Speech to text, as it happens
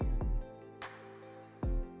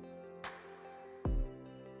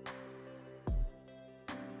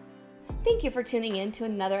Thank you for tuning in to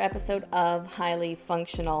another episode of Highly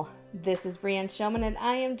Functional. This is Brianne Showman, and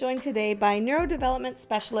I am joined today by neurodevelopment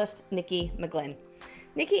specialist Niki McGlynn.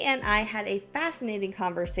 Niki and I had a fascinating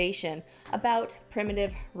conversation about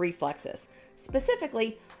primitive reflexes.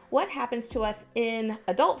 Specifically, what happens to us in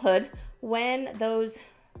adulthood when those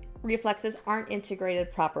reflexes aren't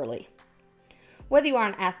integrated properly. Whether you are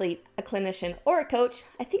an athlete, a clinician, or a coach,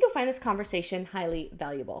 I think you'll find this conversation highly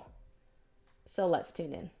valuable. So let's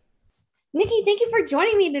tune in. Niki, thank you for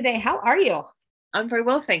joining me today. How are you? I'm very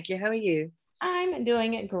well, thank you. How are you? I'm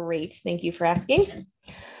doing great. Thank you for asking.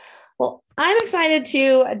 Well, I'm excited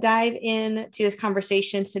to dive into this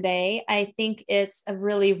conversation today. I think it's a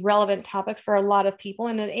really relevant topic for a lot of people,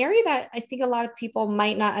 and an area that I think a lot of people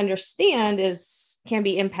might not understand can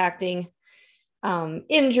be impacting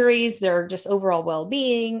injuries, their just overall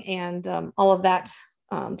well-being, and all of that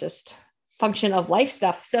just function of life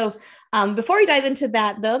stuff. So before we dive into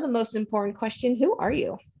that, though, the most important question, who are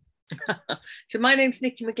you? So my name's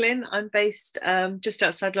Niki McGlynn. I'm based just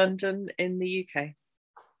outside London in the UK.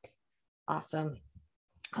 Awesome.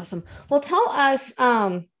 Well, tell us,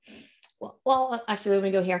 well, actually, let me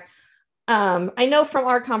go here. I know from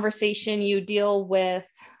our conversation, you deal with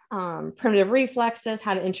primitive reflexes,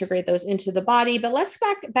 how to integrate those into the body, but let's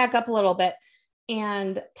back up a little bit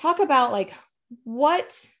and talk about like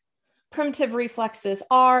what primitive reflexes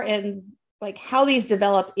are and like how these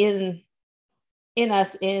develop in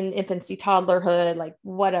us in infancy, toddlerhood, like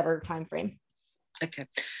whatever time frame. Okay,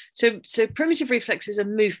 so primitive reflexes are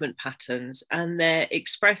movement patterns, and they're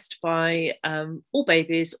expressed by all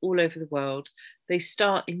babies all over the world. They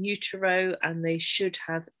start in utero, and they should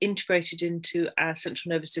have integrated into our central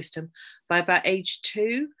nervous system by about age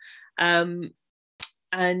 2.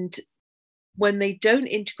 And when they don't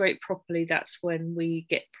integrate properly, that's when we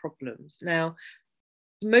get problems. Now,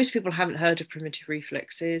 most people haven't heard of primitive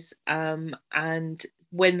reflexes, and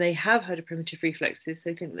when they have heard of primitive reflexes,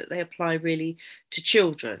 they think that they apply really to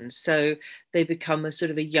children. So they become a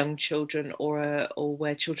sort of a young children or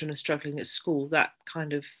where children are struggling at school, that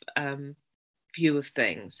kind of view of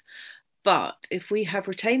things. But if we have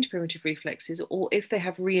retained primitive reflexes, or if they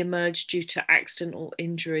have re-emerged due to accident or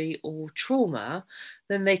injury or trauma,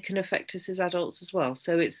 then they can affect us as adults as well.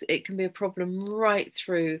 So it can be a problem right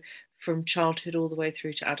through from childhood all the way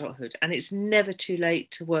through to adulthood. And it's never too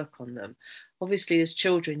late to work on them. Obviously, as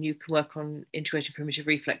children, you can work on integrating primitive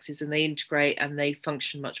reflexes and they integrate and they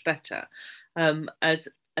function much better. As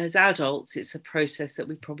adults, it's a process that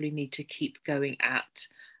we probably need to keep going at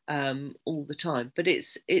all the time, but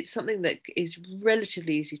it's something that is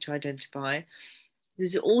relatively easy to identify.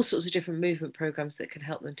 There's all sorts of different movement programs that can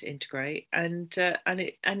help them to integrate, and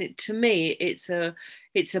it to me it's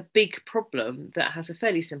a big problem that has a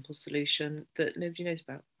fairly simple solution that nobody knows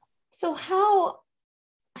about. So how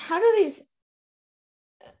do these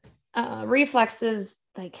reflexes,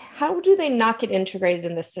 like how do they not get integrated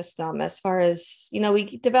in the system? As far as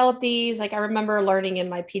we develop these, like I remember learning in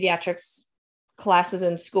my pediatrics classes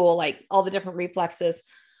in school, like all the different reflexes.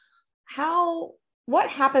 What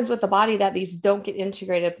happens with the body that these don't get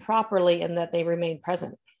integrated properly and that they remain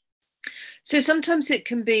present? So sometimes it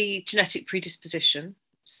can be genetic predisposition.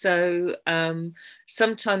 So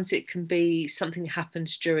sometimes it can be something that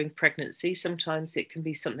happens during pregnancy. Sometimes it can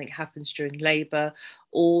be something that happens during labor,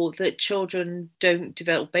 or that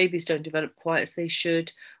babies don't develop quite as they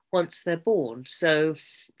should once they're born. So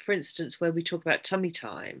for instance, where we talk about tummy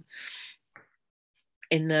time,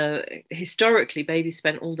 historically babies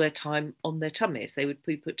spent all their time on their tummies. They would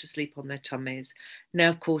be put to sleep on their tummies. Now,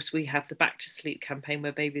 of course, we have the Back to Sleep campaign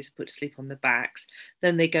where babies are put to sleep on their backs.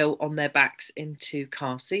 Then they go on their backs into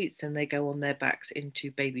car seats, and they go on their backs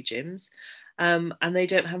into baby gyms, and they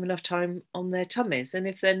don't have enough time on their tummies. And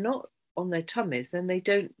if they're not on their tummies, then they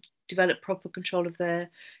don't develop proper control of their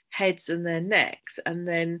heads and their necks, and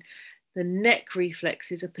then the neck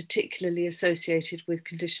reflexes are particularly associated with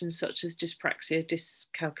conditions such as dyspraxia,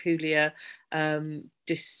 dyscalculia,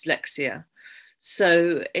 dyslexia.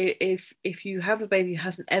 So if you have a baby who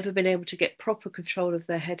hasn't ever been able to get proper control of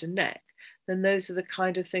their head and neck, then those are the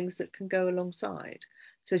kind of things that can go alongside.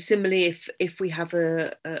 So similarly, if we have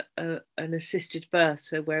an assisted birth,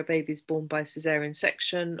 so where a baby is born by cesarean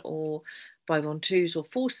section or by ventouse or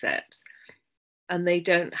forceps, and they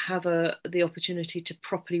don't have the opportunity to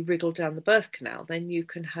properly wriggle down the birth canal, then you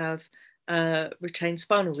can have retained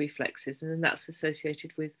spinal reflexes, and then that's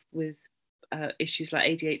associated with issues like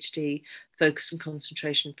ADHD, focus and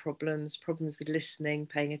concentration problems with listening,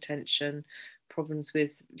 paying attention, problems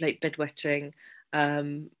with late bedwetting,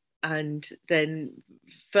 and then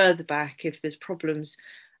further back, if there's problems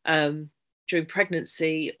during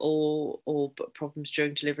pregnancy or problems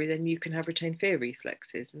during delivery, then you can have retained fear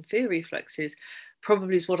reflexes. And fear reflexes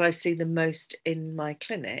probably is what I see the most in my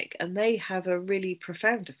clinic, and they have a really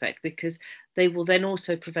profound effect because they will then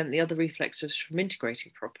also prevent the other reflexes from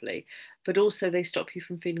integrating properly, but also they stop you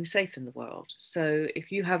from feeling safe in the world. So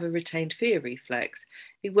if you have a retained fear reflex,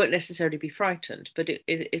 it won't necessarily be frightened, but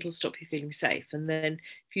it'll stop you feeling safe. And then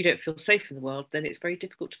if you don't feel safe in the world, then it's very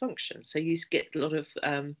difficult to function. So you get a lot of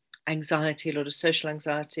anxiety, a lot of social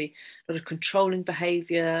anxiety, a lot of controlling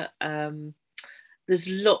behavior. There's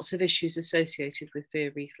lots of issues associated with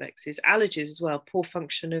fear reflexes, allergies as well, poor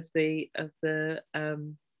function of the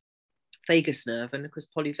vagus nerve, and of course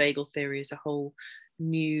polyvagal theory is a whole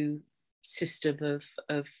new system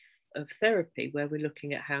of therapy where we're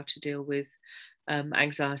looking at how to deal with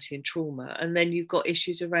anxiety and trauma. And then you've got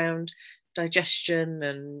issues around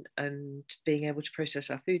digestion and being able to process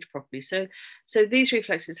our food properly. So these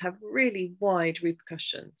reflexes have really wide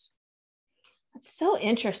repercussions. That's so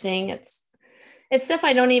interesting. It's stuff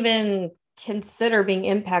I don't even consider being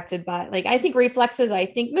impacted by. Like, I think reflexes, I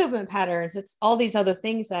think movement patterns, it's all these other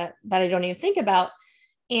things that I don't even think about.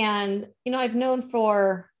 And, I've known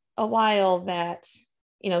for a while that,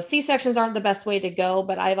 C-sections aren't the best way to go,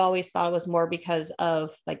 but I've always thought it was more because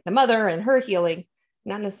of like the mother and her healing,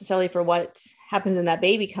 not necessarily for what happens in that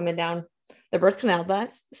baby coming down the birth canal.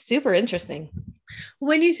 That's super interesting.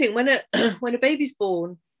 When you think when a baby's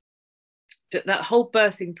born, that whole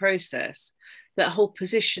birthing process, that whole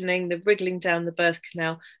positioning, the wriggling down the birth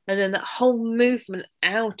canal, and then that whole movement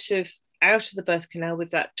out of the birth canal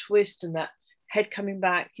with that twist and that head coming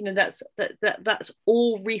back, that's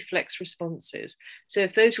all reflex responses. So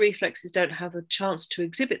if those reflexes don't have a chance to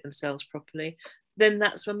exhibit themselves properly, then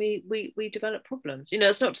that's when we develop problems.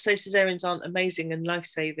 It's not to say cesareans aren't amazing and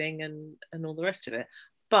life-saving and all the rest of it,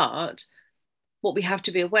 but what we have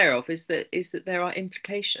to be aware of is that there are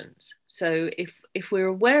implications. So if we're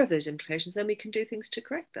aware of those implications, then we can do things to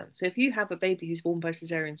correct them. So if you have a baby who's born by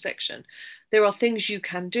cesarean section, there are things you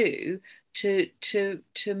can do to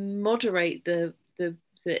moderate the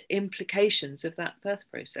implications of that birth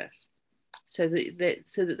process, so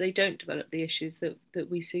that they don't develop the issues that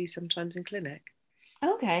we see sometimes in clinic.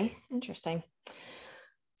 Okay, interesting.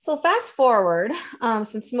 So fast forward,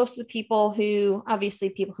 since most of the people who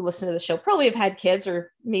listen to the show probably have had kids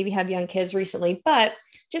or maybe have young kids recently, but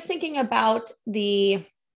just thinking about the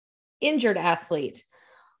injured athlete,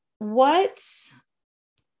 what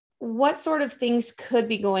sort of things could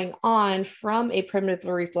be going on from a primitive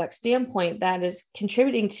reflex standpoint that is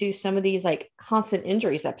contributing to some of these like constant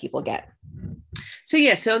injuries that people get?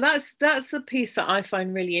 So that's the piece that I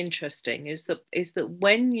find really interesting is that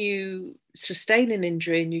when you sustain an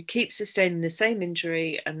injury and you keep sustaining the same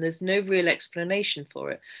injury and there's no real explanation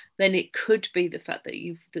for it, then it could be the fact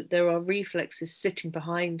that there are reflexes sitting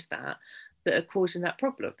behind that are causing that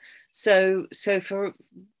problem. So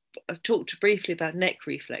I talked briefly about neck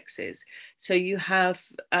reflexes. So you have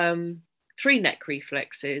 3 neck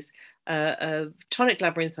reflexes. Tonic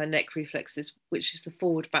labyrinthine neck reflexes, which is the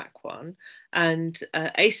forward back one, and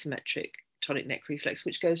asymmetric tonic neck reflex,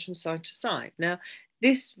 which goes from side to side. Now,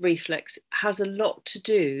 this reflex has a lot to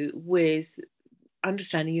do with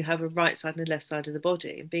understanding you have a right side and a left side of the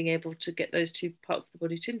body and being able to get those two parts of the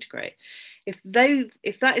body to integrate. If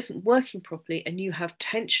that isn't working properly and you have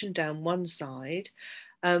tension down one side,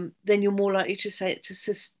 then you're more likely to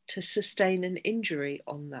sustain an injury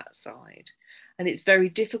on that side. And it's very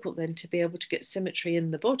difficult then to be able to get symmetry in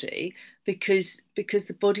the body because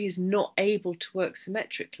the body is not able to work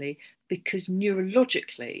symmetrically because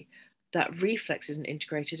neurologically that reflex isn't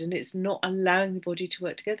integrated and it's not allowing the body to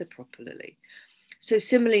work together properly. So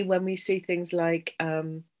similarly, when we see things like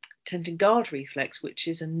tension guard reflex, which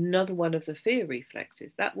is another one of the fear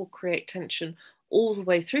reflexes, that will create tension all the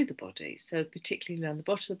way through the body. So particularly around the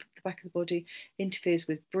bottom of the back of the body, interferes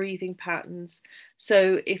with breathing patterns.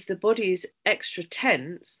 So if the body is extra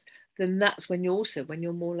tense, then that's when you're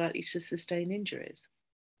more likely to sustain injuries.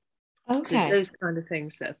 Okay. So it's those kind of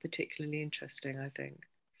things that are particularly interesting, I think.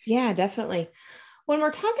 Yeah, definitely. When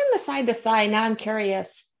we're talking the side to side, now I'm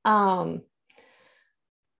curious,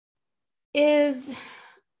 is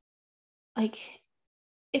like,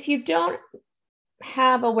 if you don't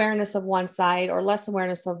have awareness of one side or less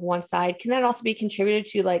awareness of one side, can that also be contributed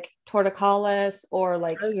to like torticollis or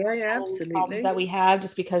like absolutely problems that we have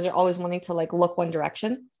just because they're always wanting to like look one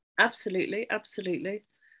direction? Absolutely.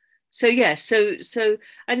 So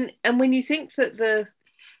and when you think that the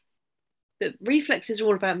reflexes are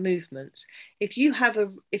all about movements, if you have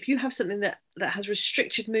something that has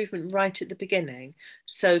restricted movement right at the beginning,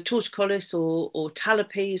 so torticollis or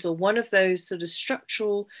talipes or one of those sort of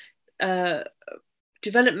structural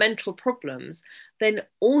developmental problems, then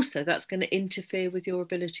also that's going to interfere with your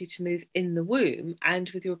ability to move in the womb and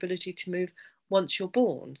with your ability to move once you're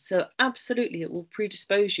born. So absolutely, it will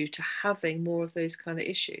predispose you to having more of those kind of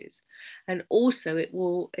issues. And also it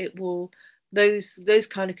will those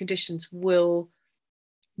kind of conditions will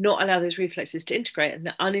not allow those reflexes to integrate, and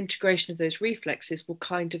the unintegration of those reflexes will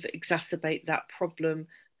kind of exacerbate that problem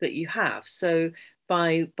that you have. So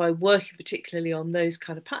by working particularly on those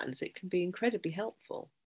kind of patterns, it can be incredibly helpful.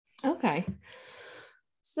 Okay.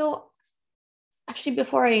 So actually,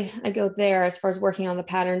 before I go there, as far as working on the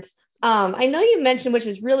patterns, I know you mentioned, which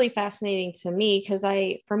is really fascinating to me, because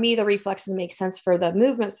for me, the reflexes make sense for the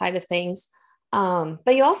movement side of things.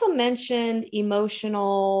 But you also mentioned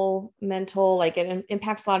emotional, mental, like it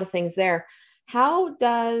impacts a lot of things there. How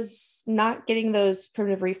does not getting those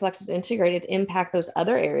primitive reflexes integrated impact those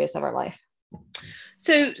other areas of our life?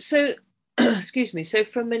 So excuse me. So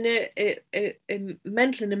from a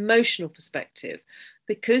mental and emotional perspective,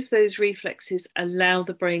 because those reflexes allow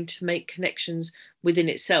the brain to make connections within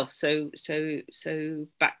itself, so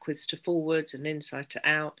backwards to forwards and inside to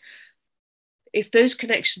out, if those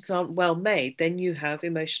connections aren't well made, then you have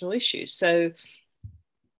emotional issues. So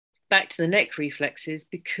back to the neck reflexes,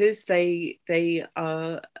 because they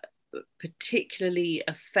are particularly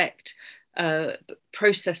affect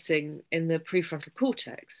processing in the prefrontal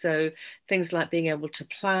cortex. So things like being able to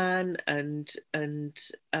plan and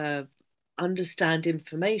understand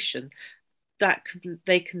information,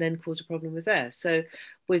 they can then cause a problem with there. So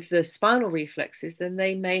with the spinal reflexes, then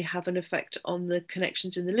they may have an effect on the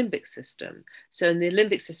connections in the limbic system. So in the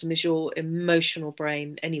limbic system is your emotional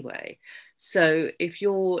brain anyway. So if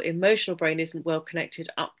your emotional brain isn't well connected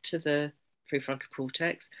up to the prefrontal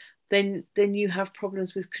cortex, then you have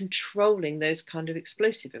problems with controlling those kind of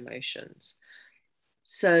explosive emotions.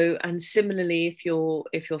 So, and similarly, if your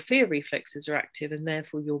fear reflexes are active and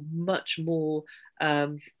therefore you're much more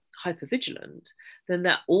hypervigilant, then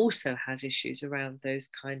that also has issues around those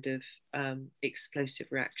kind of explosive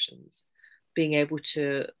reactions, being able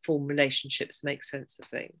to form relationships, make sense of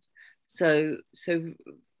things. So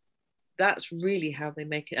that's really how they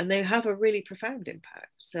make it, and they have a really profound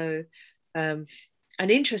impact. So and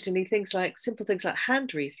interestingly, simple things like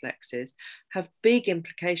hand reflexes have big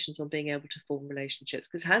implications on being able to form relationships,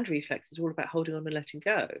 because hand reflex is all about holding on and letting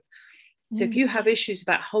go. So if you have issues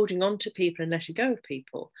about holding on to people and letting go of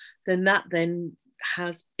people, then that then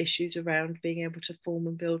has issues around being able to form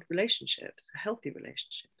and build relationships, healthy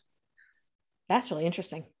relationships. That's really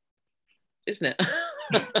interesting. Isn't it?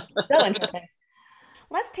 So interesting.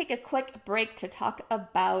 Let's take a quick break to talk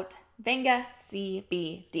about Venga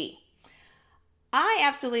CBD. I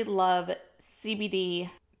absolutely love CBD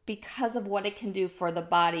because of what it can do for the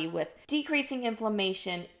body with decreasing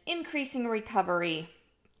inflammation, increasing recovery,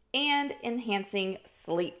 and enhancing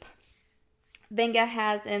sleep. Venga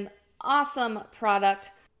has an awesome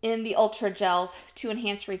product in the Ultra Gels to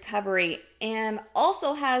enhance recovery, and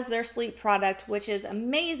also has their sleep product, which is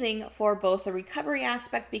amazing for both the recovery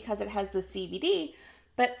aspect because it has the CBD,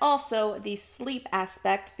 but also the sleep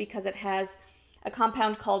aspect because it has a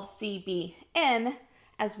compound called CBN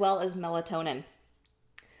as well as melatonin.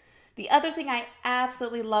 The other thing I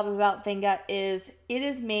absolutely love about Venga is it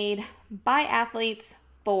is made by athletes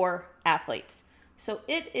for athletes. So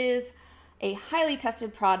it is a highly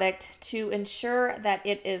tested product to ensure that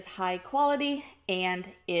it is high quality and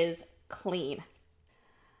is clean.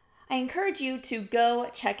 I encourage you to go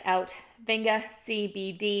check out Venga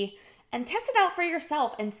CBD and test it out for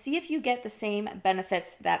yourself and see if you get the same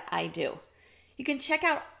benefits that I do. You can check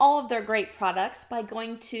out all of their great products by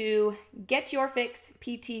going to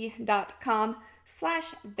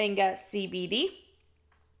getyourfixpt.com/VengaCBD.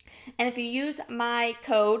 And if you use my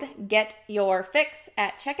code GetYourFix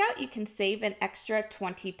at checkout, you can save an extra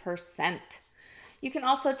 20%. You can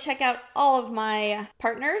also check out all of my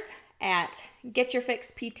partners at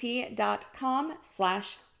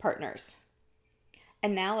getyourfixpt.com/partners.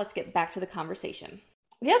 And now let's get back to the conversation.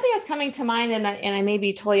 The other thing that's coming to mind, and I may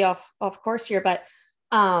be totally off course here, but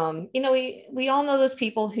we all know those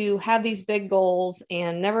people who have these big goals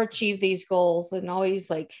and never achieve these goals and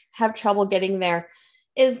always like have trouble getting there.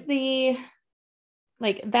 Is the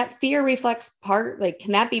that fear reflex part, like,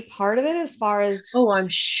 can that be part of it as far as? Oh, I'm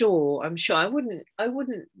sure. I wouldn't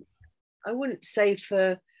say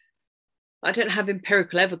I don't have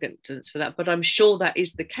empirical evidence for that, but I'm sure that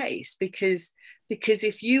is the case, because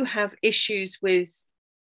if you have issues with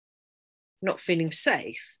not feeling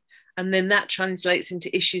safe, and then that translates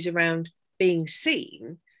into issues around being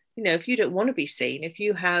seen, if you don't want to be seen, if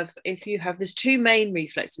you have, there's two main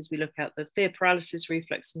reflexes we look at: the fear paralysis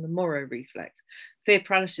reflex and the moro reflex. Fear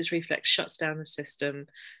paralysis reflex shuts down the system.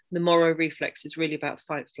 The moro reflex is really about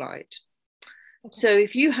fight flight. Okay. So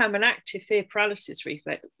if you have an active fear paralysis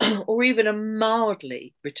reflex or even a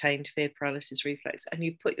mildly retained fear paralysis reflex, and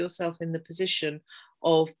you put yourself in the position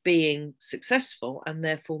of being successful and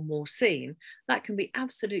therefore more seen, that can be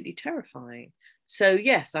absolutely terrifying. So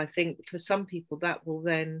yes, I think for some people that will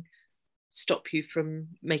then stop you from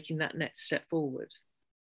making that next step forward.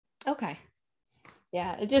 Okay.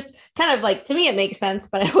 Yeah, it just kind of like, to me, it makes sense,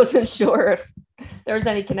 but I wasn't sure if there was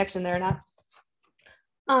any connection there or not.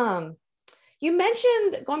 You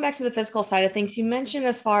mentioned, going back to the physical side of things, you mentioned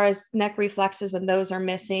as far as neck reflexes, when those are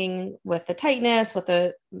missing with the tightness, with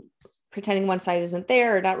the pretending one side isn't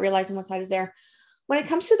there or not realizing one side is there. When it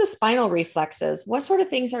comes to the spinal reflexes, what sort of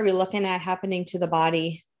things are we looking at happening to the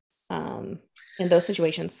body in those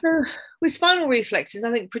situations? With spinal reflexes,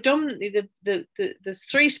 I think predominantly there's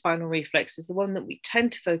three spinal reflexes. The one that we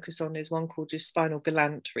tend to focus on is one called your spinal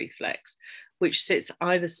galant reflex, which sits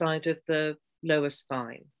either side of the lower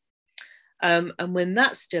spine. And when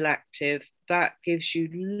that's still active, that gives you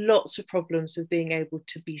lots of problems with being able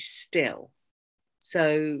to be still.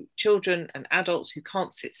 So children and adults who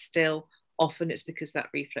can't sit still, often it's because that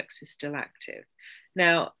reflex is still active.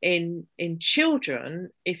 Now, in children,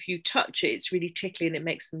 if you touch it, it's really tickly and it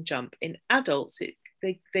makes them jump. In adults,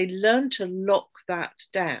 they learn to lock that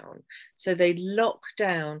down. So they lock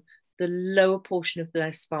down the lower portion of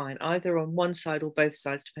their spine, either on one side or both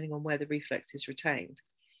sides, depending on where the reflex is retained.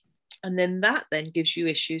 And then that then gives you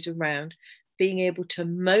issues around being able to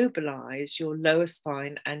mobilize your lower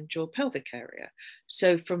spine and your pelvic area.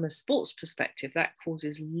 So from a sports perspective, that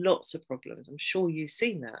causes lots of problems. I'm sure you've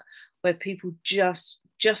seen that, where people just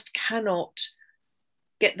cannot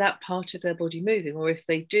get that part of their body moving, or if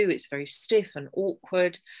they do, it's very stiff and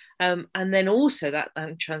awkward. And then also that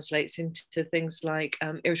then translates into things like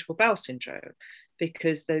irritable bowel syndrome,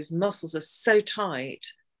 because those muscles are so tight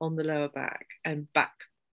on the lower back and back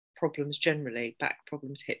problems generally, back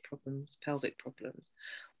problems, hip problems, pelvic problems,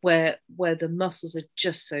 where the muscles are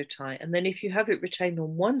just so tight. And then if you have it retained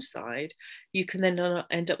on one side, you can then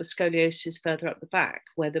end up with scoliosis further up the back,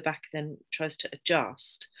 where the back then tries to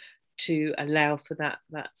adjust to allow for that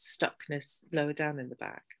stuckness lower down in the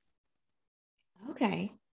back.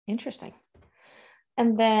 Okay, interesting.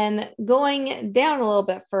 And then going down a little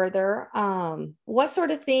bit further, what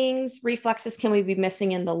sort of things, reflexes, can we be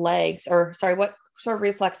missing in the legs? Or sorry, what sort of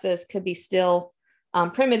reflexes could be still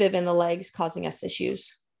primitive in the legs, causing us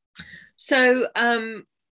issues? So the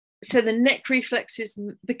neck reflexes,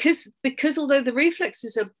 because although the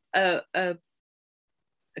reflexes are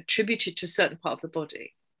attributed to a certain part of the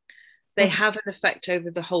body, they have an effect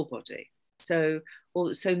over the whole body. So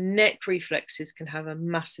neck reflexes can have a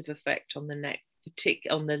massive effect on the neck,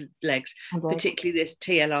 on the legs, particularly this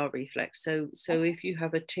TLR reflex. So if you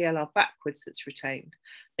have a TLR backwards that's retained,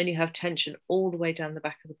 then you have tension all the way down the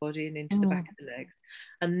back of the body and into the back of the legs.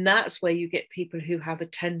 And that's where you get people who have a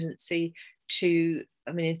tendency to,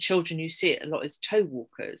 I mean, in children, you see it a lot as toe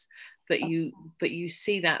walkers, but you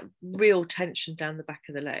see that real tension down the back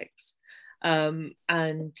of the legs.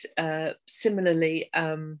 And similarly,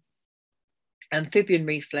 amphibian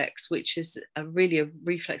reflex, which is really a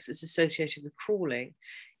reflex that's associated with crawling,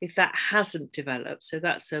 if that hasn't developed, so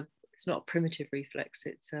it's not a primitive reflex,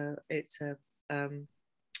 it's a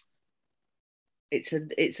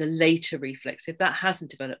later reflex. If that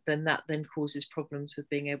hasn't developed, then that then causes problems with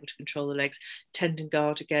being able to control the legs. Tendon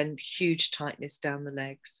guard, again, huge tightness down the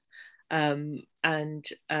legs. And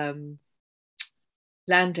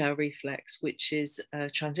Landau reflex, which is a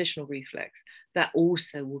transitional reflex, that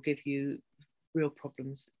also will give you real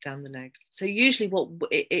problems down the legs. So usually what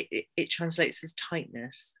it translates as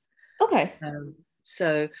tightness. Okay.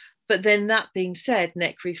 But then that being said,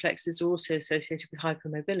 neck reflexes are also associated with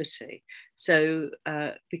hypermobility. So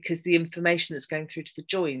because the information that's going through to the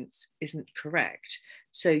joints isn't correct,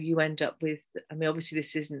 so you end up with, I mean, obviously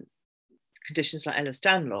this isn't conditions like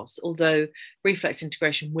Ehlers-Danlos loss, although reflex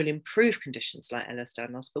integration will improve conditions like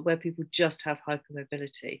Ehlers-Danlos loss, but where people just have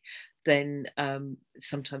hypermobility, then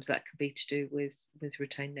sometimes that can be to do with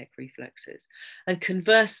retained neck reflexes. And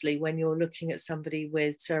conversely, when you're looking at somebody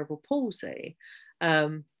with cerebral palsy,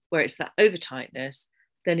 where it's that over tightness,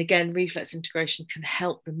 then again, reflex integration can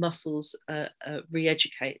help the muscles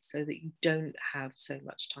re-educate so that you don't have so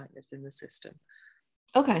much tightness in the system.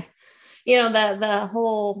 Okay. You know, the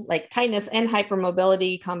whole like tightness and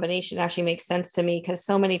hypermobility combination actually makes sense to me, because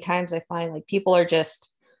so many times I find like people are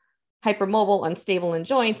just hypermobile, unstable in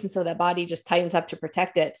joints. And so that body just tightens up to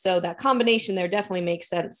protect it. So that combination there definitely makes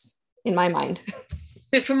sense in my mind.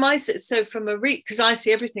 So from because I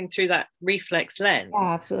see everything through that reflex lens. Yeah,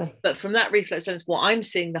 absolutely. But from that reflex lens, what I'm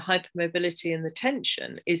seeing, the hypermobility and the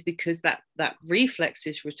tension, is because that reflex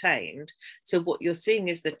is retained. So what you're seeing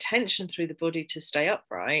is the tension through the body to stay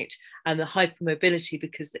upright, and the hypermobility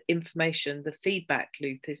because the information, the feedback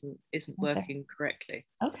loop isn't working correctly.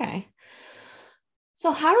 Okay.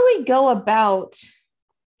 So how do we go about,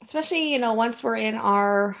 especially, once we're in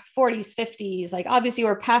our 40s, 50s, like obviously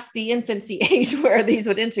we're past the infancy age where these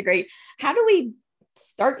would integrate. How do we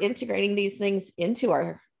start integrating these things into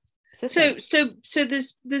our system? So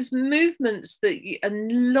there's movements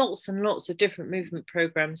and lots of different movement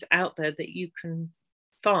programs out there that you can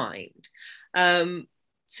find.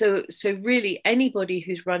 So really anybody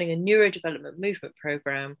who's running a neurodevelopment movement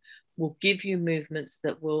program will give you movements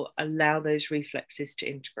that will allow those reflexes to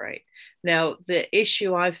integrate. Now, the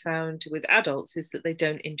issue I've found with adults is that they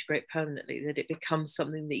don't integrate permanently, that it becomes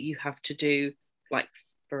something that you have to do like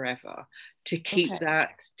forever to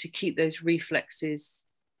keep those reflexes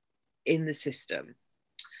in the system,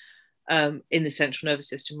 in the central nervous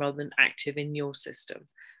system, rather than active in your system.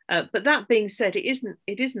 But that being said, it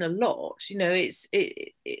isn't a lot. It's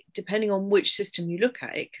depending on which system you look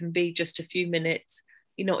at, it can be just a few minutes,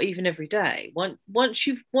 not even every day. Once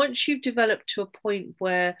you've developed to a point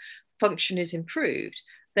where function is improved,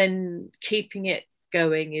 then keeping it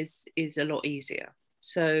going is a lot easier.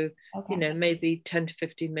 So maybe 10 to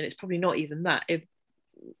 15 minutes, probably not even that, if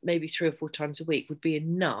maybe 3 or 4 times a week would be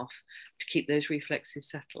enough to keep those reflexes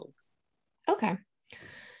settled. Okay.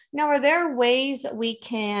 Now, are there ways that we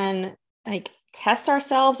can test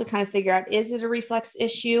ourselves to kind of figure out, is it a reflex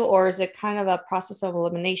issue, or is it kind of a process of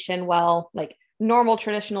elimination? Well, normal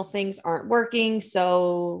traditional things aren't working,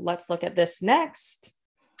 so let's look at this next.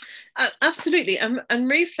 Absolutely. And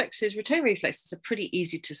retained reflexes are pretty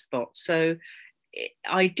easy to spot. So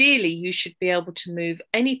ideally, you should be able to move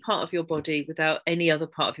any part of your body without any other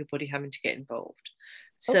part of your body having to get involved.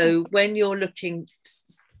 So when you're looking,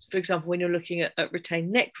 for example, when you're looking at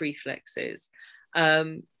retained neck reflexes,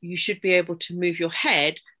 you should be able to move your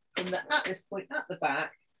head from at this point at the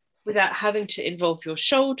back without having to involve your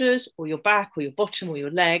shoulders or your back or your bottom or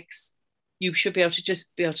your legs. You should be able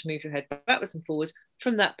to move your head backwards and forwards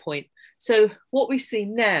from that point. So what we see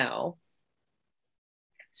now,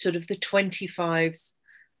 sort of the 25s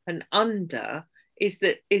and under, is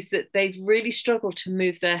that they've really struggled to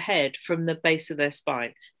move their head from the base of their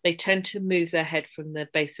spine. They tend to move their head from the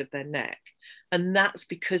base of their neck. And that's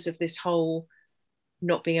because of this whole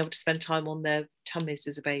not being able to spend time on their tummies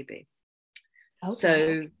as a baby.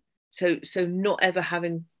 Okay. So not ever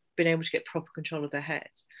having been able to get proper control of their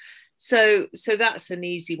heads. So that's an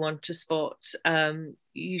easy one to spot. One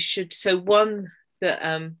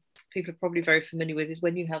that people are probably very familiar with is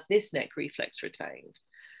when you have this neck reflex retained.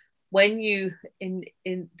 When you in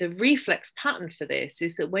the reflex pattern for this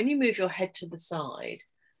is that when you move your head to the side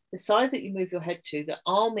that you move your head to, the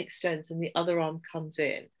arm extends and the other arm comes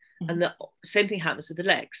in. Mm-hmm. And the same thing happens with the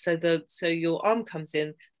legs. So your arm comes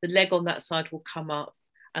in, the leg on that side will come up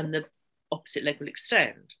and the opposite leg will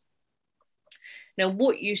extend. Now,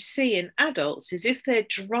 what you see in adults is if they're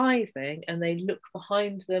driving and they look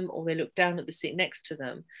behind them or they look down at the seat next to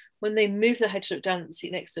them, when they move their head to look down at the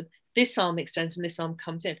seat next to them, this arm extends and this arm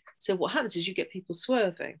comes in. So what happens is you get people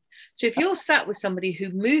swerving. So if you're sat with somebody who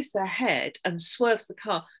moves their head and swerves the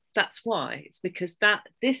car, that's why. It's because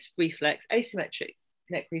this reflex, asymmetric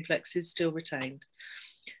neck reflex, is still retained.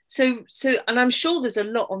 So, and I'm sure there's a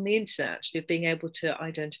lot on the internet actually of being able to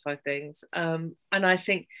identify things. And I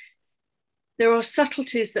think there are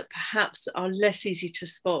subtleties that perhaps are less easy to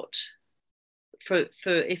spot for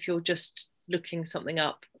if you're just looking something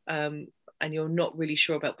up and you're not really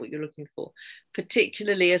sure about what you're looking for.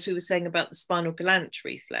 Particularly, as we were saying about the spinal galant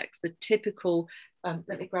reflex, the typical,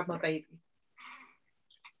 let me grab my baby.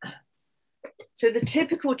 So the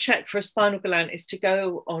typical check for a spinal galant is to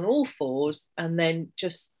go on all fours and then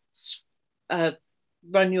just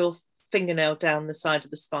run your fingernail down the side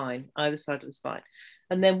of the spine, either side of the spine.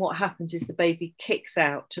 And then what happens is the baby kicks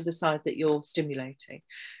out to the side that you're stimulating.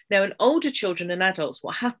 Now, in older children and adults,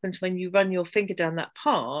 what happens when you run your finger down that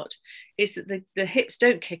part is that the hips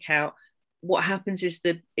don't kick out. What happens is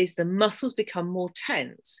the muscles become more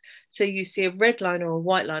tense. So you see a red line or a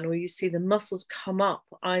white line, or you see the muscles come up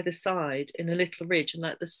either side in a little ridge, and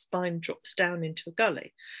like the spine drops down into a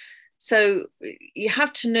gully. So you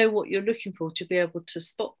have to know what you're looking for to be able to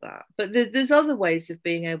spot that. But there's other ways of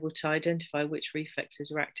being able to identify which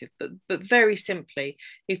reflexes are active. But very simply,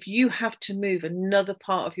 if you have to move another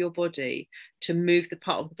part of your body to move the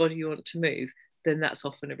part of the body you want to move, then that's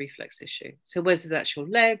often a reflex issue. So whether that's your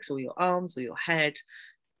legs or your arms or your head,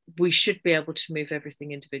 we should be able to move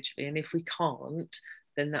everything individually. And if we can't,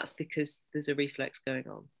 then that's because there's a reflex going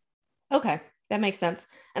on. Okay, that makes sense.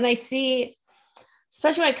 And I see,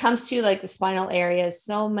 especially when it comes to like the spinal areas,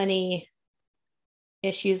 so many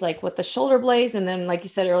issues like with the shoulder blades, and then like you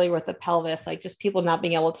said earlier with the pelvis, like just people not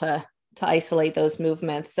being able to isolate those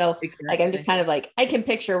movements. So Exactly. like I'm just kind of like, I can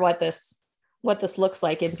picture what this looks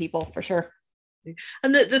like in people for sure.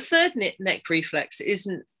 And the third neck reflex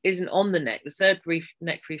isn't on the neck. The third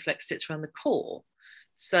neck reflex sits around the core.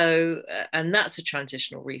 So, and that's a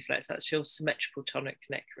transitional reflex. That's your symmetrical tonic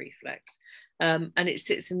neck reflex. And it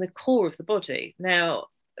sits in the core of the body. Now,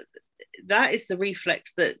 that is the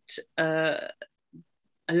reflex that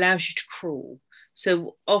allows you to crawl.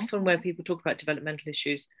 So often where people talk about developmental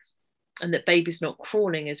issues and that babies not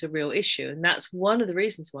crawling is a real issue. And that's one of the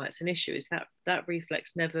reasons why it's an issue, is that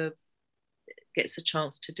reflex never gets a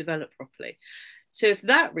chance to develop properly. So if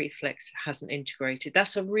that reflex hasn't integrated,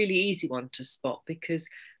 that's a really easy one to spot, because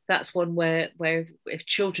that's one where if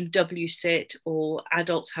children W sit, or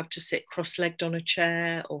adults have to sit cross-legged on a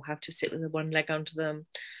chair, or have to sit with one leg under them,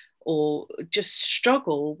 or just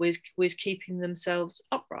struggle with keeping themselves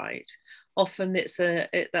upright, often that's a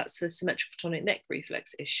symmetrical tonic neck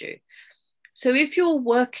reflex issue. So if you're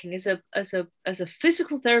working as a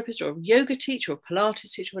physical therapist or a yoga teacher or a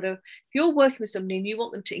Pilates teacher, whatever, if you're working with somebody and you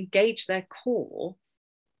want them to engage their core,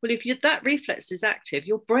 well, if that reflex is active,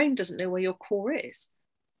 your brain doesn't know where your core is.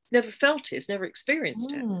 It's never felt it, it's never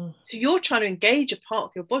experienced it. So you're trying to engage a part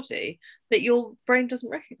of your body that your brain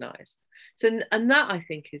doesn't recognize. So, and that I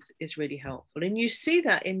think is really helpful. And you see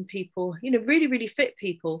that in people, really, really fit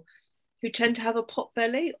people who tend to have a pot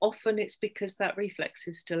belly. Often it's because that reflex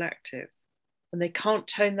is still active. And they can't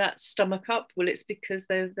tone that stomach up. Well, it's because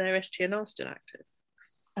their STNR is still active.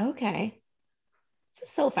 Okay. This is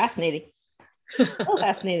so fascinating. So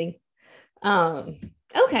fascinating.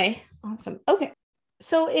 Okay, awesome. Okay.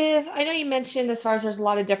 So if I know you mentioned, as far as there's a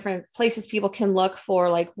lot of different places people can look for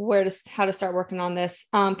like how to start working on this.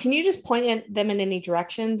 Can you just point them in any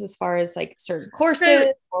directions as far as like certain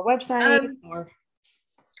courses or websites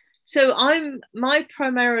So I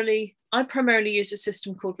primarily use a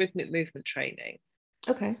system called rhythmic movement training.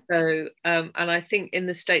 Okay. So and I think in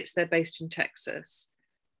the States they're based in Texas.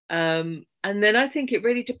 And then I think it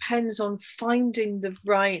really depends on finding the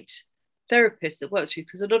right therapist that works for you,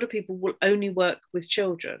 because a lot of people will only work with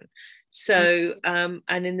children. So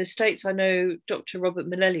and in the States, I know Dr. Robert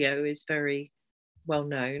Melelio is very well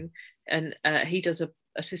known, and he does a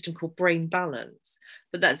system called Brain Balance,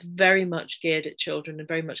 but that's very much geared at children and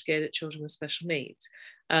very much geared at children with special needs.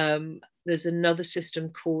 There's another system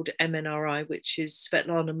called MNRI, which is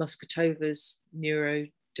Svetlana Muskatova's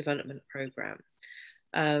neurodevelopment program.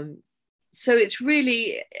 So it's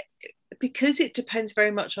really, because it depends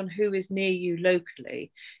very much on who is near you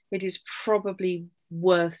locally, it is probably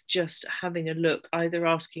worth just having a look, either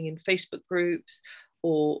asking in Facebook groups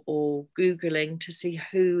or Googling to see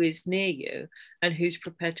who is near you and who's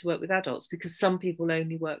prepared to work with adults, because some people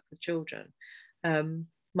only work with children.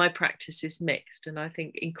 My practice is mixed, and I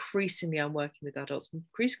think increasingly I'm working with adults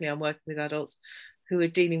who are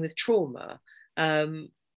dealing with trauma.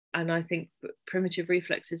 And I think primitive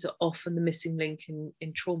reflexes are often the missing link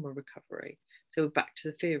in trauma recovery. So we're back to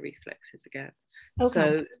the fear reflexes again.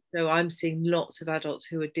 Okay. So I'm seeing lots of adults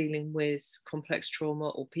who are dealing with complex trauma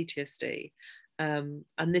or PTSD. And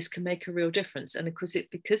this can make a real difference. And of course,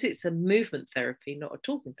 because it's a movement therapy, not a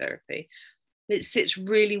talking therapy, it sits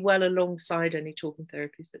really well alongside any talking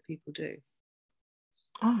therapies that people do.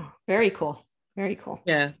 Oh, very cool. Very cool.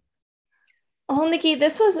 Yeah. Well, Niki,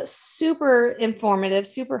 this was super informative,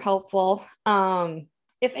 super helpful.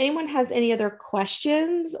 If anyone has any other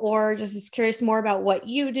questions or just is curious more about what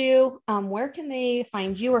you do, where can they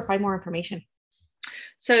find you or find more information?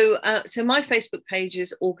 So my Facebook page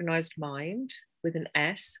is Organised Mind with an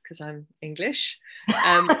S, because I'm English.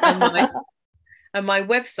 And my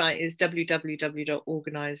website is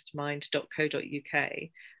www.organisedmind.co.uk.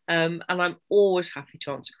 And I'm always happy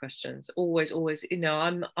to answer questions. Always. I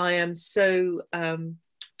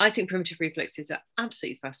think primitive reflexes are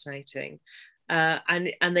absolutely fascinating.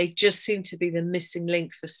 And they just seem to be the missing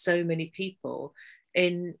link for so many people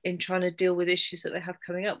in trying to deal with issues that they have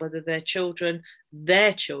coming up, whether they're children,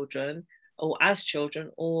 or as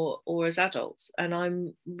children or as adults. And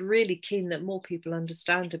I'm really keen that more people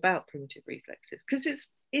understand about primitive reflexes, because it's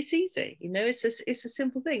easy, it's a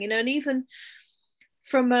simple thing, and even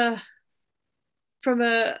from a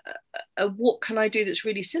what can I do that's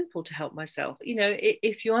really simple to help myself,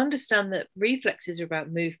 if you understand that reflexes are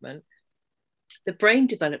about movement, the brain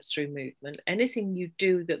develops through movement. Anything you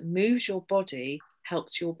do that moves your body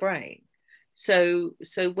helps your brain. So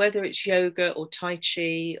whether it's yoga or Tai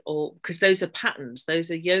Chi, or because those are patterns,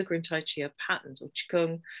 those are yoga and Tai Chi are patterns, or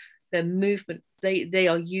Qigong, they're movement, they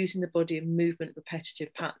are using the body in movement,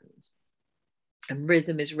 repetitive patterns. And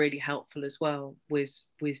rhythm is really helpful as well with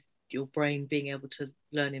your brain being able to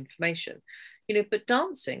learn information. But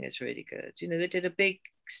dancing is really good. They did a big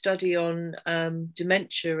study on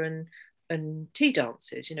dementia and tea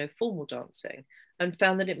dances, formal dancing, and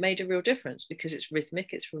found that it made a real difference because it's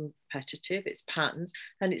rhythmic, it's repetitive, it's patterns,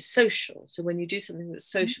 and it's social. So when you do something that's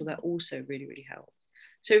social, that also really, really helps.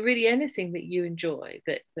 So really anything that you enjoy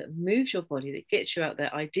that moves your body, that gets you out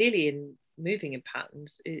there, ideally in moving in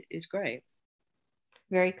patterns, is great.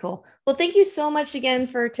 Very cool. Well, thank you so much again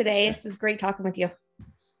for today. This is great talking with you.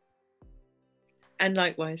 And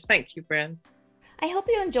likewise. Thank you, Brian. I hope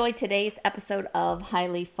you enjoyed today's episode of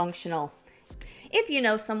Highly Functional. If you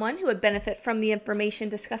know someone who would benefit from the information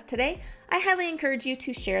discussed today, I highly encourage you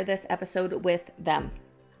to share this episode with them.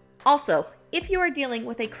 Also, if you are dealing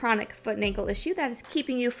with a chronic foot and ankle issue that is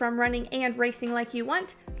keeping you from running and racing like you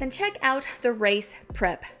want, then check out the Race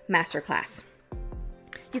Prep Masterclass.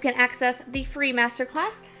 You can access the free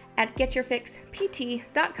masterclass at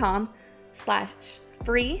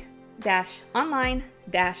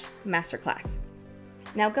getyourfix.pt.com/free-online-masterclass.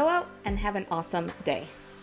 Now go out and have an awesome day.